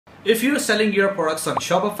If you're selling your products on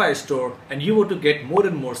Shopify store and you want to get more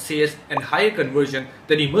and more sales and higher conversion,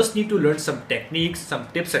 then you must need to learn some techniques, some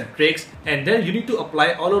tips and tricks, and then you need to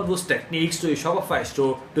apply all of those techniques to your Shopify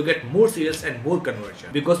store to get more sales and more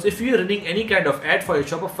conversion. Because if you're running any kind of ad for your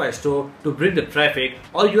Shopify store to bring the traffic,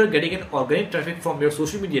 or you're getting an organic traffic from your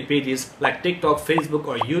social media pages like TikTok, Facebook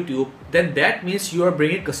or YouTube, then that means you are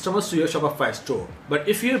bringing customers to your Shopify store. But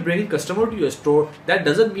if you're bringing customer to your store, that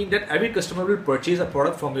doesn't mean that every customer will purchase a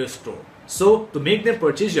product from your store. So to make them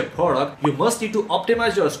purchase your product, you must need to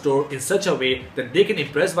optimize your store in such a way that they can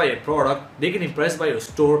impress by your product, they can impress by your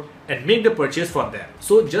store and make the purchase for them.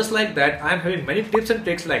 So just like that, I am having many tips and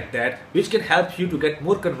tricks like that which can help you to get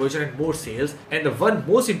more conversion and more sales. And the one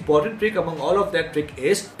most important trick among all of that trick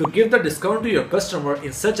is to give the discount to your customer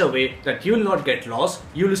in such a way that you will not get lost,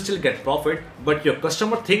 you will still get profit, but your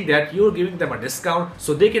customer think that you are giving them a discount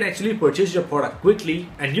so they can actually purchase your product quickly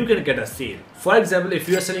and you can get a sale. For example, if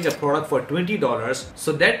you are selling a product for $20,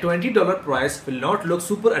 so that $20 price will not look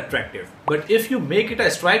super attractive. But if you make it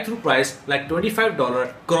a strike-through price like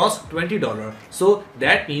 $25 cross $20, so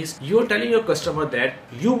that means you are telling your customer that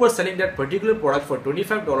you were selling that particular product for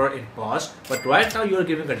 $25 in past, but right now you are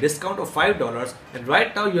giving a discount of $5 and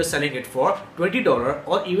right now you are selling it for $20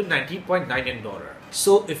 or even $19.99.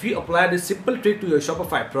 So if you apply this simple trick to your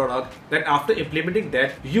Shopify product, then after implementing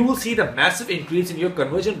that, you will see the massive increase in your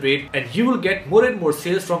conversion rate and you will get more and more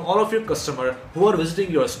sales from all of your customers who are visiting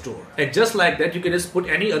your store. And just like that, you can just put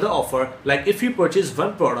any other offer, like if you purchase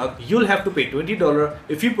one product, you'll have to pay $20.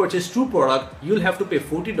 If you purchase two products, you'll have to pay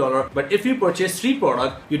 $40. But if you purchase three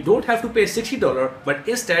products, you don't have to pay $60, but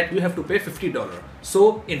instead you have to pay $50.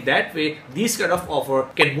 So in that way, these kind of offer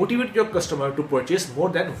can motivate your customer to purchase more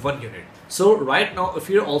than one unit. So right now, if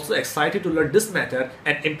you're also excited to learn this method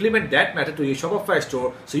and implement that method to your Shopify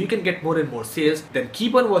store so you can get more and more sales, then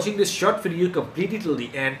keep on watching this short video completely till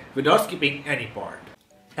the end without skipping any part.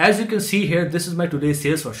 As you can see here, this is my today's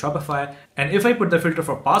sales for Shopify, and if I put the filter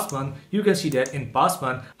for past month, you can see that in past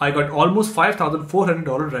month I got almost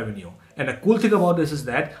 $5,400 revenue. And the cool thing about this is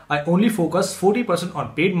that I only focus 40%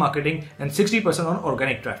 on paid marketing and 60% on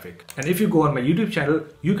organic traffic. And if you go on my YouTube channel,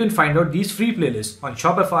 you can find out these free playlists on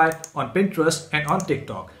Shopify, on Pinterest and on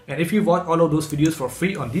TikTok. And if you watch all of those videos for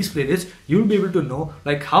free on these playlists, you'll be able to know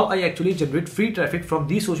like how I actually generate free traffic from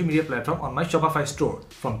these social media platforms on my Shopify store,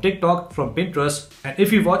 from TikTok, from Pinterest. And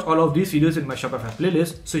if you watch all of these videos in my Shopify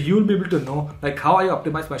playlist, so you'll be able to know like how I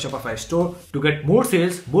optimize my Shopify store to get more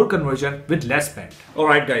sales, more conversion with less spend.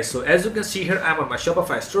 Alright guys, so as you can see here, I'm on my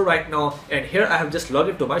Shopify store right now, and here I have just logged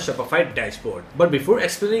into my Shopify dashboard. But before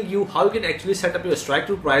explaining you how you can actually set up your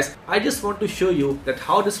strike-through price, I just want to show you that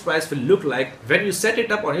how this price will look like when you set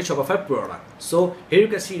it up on your Shopify product. So here you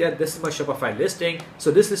can see that this is my Shopify listing. So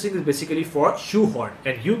this listing is basically for shoehorn,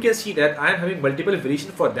 and you can see that I am having multiple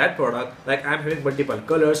variations for that product. Like I am having multiple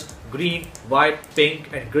colors, green, white, pink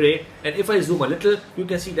and gray. And if I zoom a little, you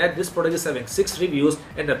can see that this product is having 6 reviews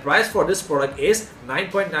and the price for this product is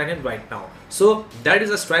 $9.99 right now. So that is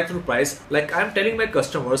a strike-through price. Like I'm telling my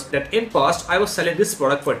customers that in past I was selling this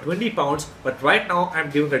product for £20, but right now I'm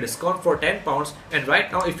giving a discount for £10, and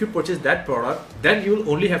right now if you purchase that product, then you will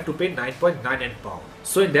only have to pay £9.99.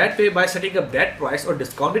 So in that way, by setting up that price or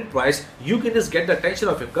discounted price, you can just get the attention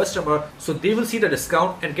of your customer so they will see the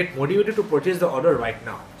discount and get motivated to purchase the order right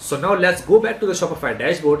now. So now let's go back to the Shopify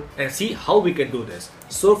dashboard and see how we can do this.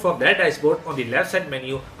 So from that dashboard, on the left side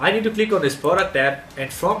menu, I need to click on this product tab,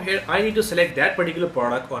 and from here I need to select that particular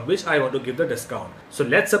product on which I want to give the discount. So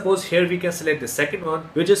let's suppose here we can select the second one,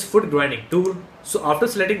 which is foot grinding tool. So after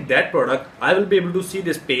selecting that product, I will be able to see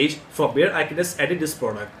this page from where I can just edit this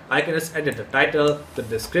product. I can just edit the title, the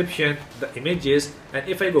description, the images, and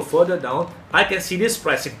if I go further down, I can see this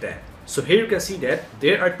pricing tab. So here you can see that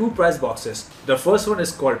there are 2 price boxes. The first one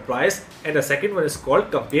is called price and the second one is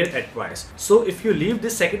called compare at price. So if you leave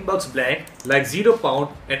this second box blank like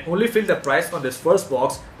 £0 and only fill the price on this first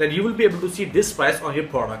box, then you will be able to see this price on your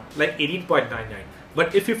product like $18.99.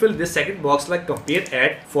 But if you fill this second box like compare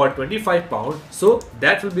at for £25, so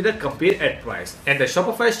that will be the compare at price. And the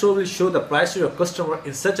Shopify store will show the price to your customer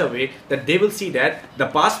in such a way that they will see that the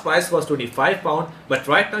past price was £25, but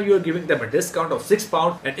right now you are giving them a discount of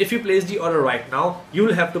 £6. And if you place the order right now, you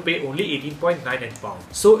will have to pay only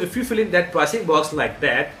 £18.99. So if you fill in that pricing box like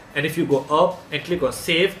that, and if you go up and click on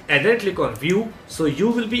save and then click on view, so you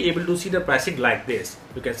will be able to see the pricing like this.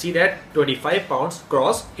 You can see that £25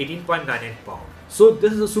 cross £18.99. So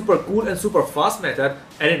this is a super cool and super fast method,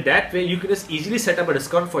 and in that way you can just easily set up a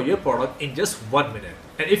discount for your product in just 1 minute.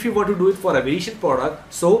 And if you want to do it for a variation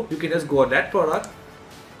product, so you can just go on that product,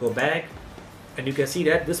 go back, and you can see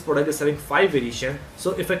that this product is having 5 variation.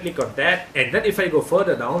 So if I click on that, and then if I go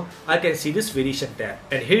further down, I can see this variation tab,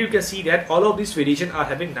 and here you can see that all of these variation are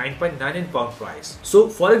having 9.99 pound price. So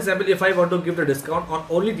for example, if I want to give the discount on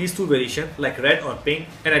only these 2 variation like red or pink,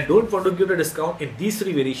 and I don't want to give the discount in these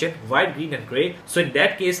 3 variation, white, green and gray, so in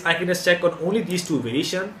that case I can just check on only these 2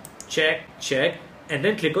 variation, check, and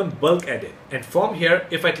then click on bulk edit, and from here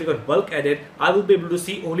if I click on bulk edit, I will be able to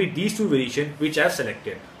see only these 2 variation which I have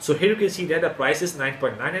selected. So here you can see that the price is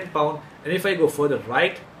 9.99 pound, and if I go further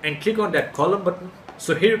right and click on that column button,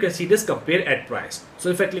 so here you can see this compare at price. So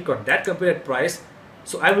if I click on that compare at price,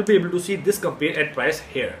 so I will be able to see this compare at price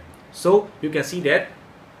here. So you can see that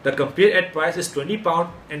the compare at price is 20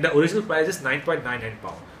 pound and the original price is 9.99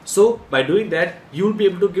 pound. So by doing that, you will be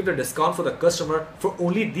able to give the discount for the customer for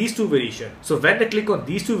only these 2 variation. So when they click on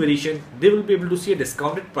these 2 variation, they will be able to see a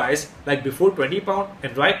discounted price like before 20 pound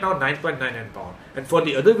and right now 9.99 pound. And for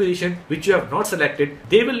the other variation which you have not selected,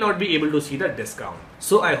 they will not be able to see the discount.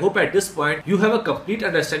 So I hope at this point you have a complete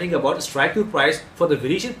understanding about Strikethrough price for the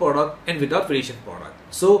variation product and without variation product.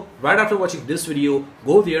 So right after watching this video,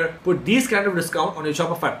 go there, put these kind of discount on your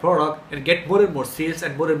Shopify product and get more and more sales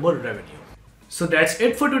and more revenue. So that's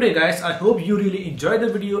it for today guys. I hope you really enjoyed the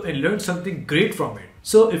video and learned something great from it.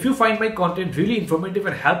 So if you find my content really informative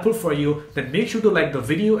and helpful for you, then make sure to like the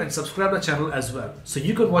video and subscribe the channel as well, so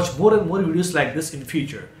you can watch more and more videos like this in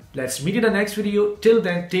future. Let's meet in the next video. Till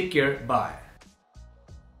then, take care. Bye.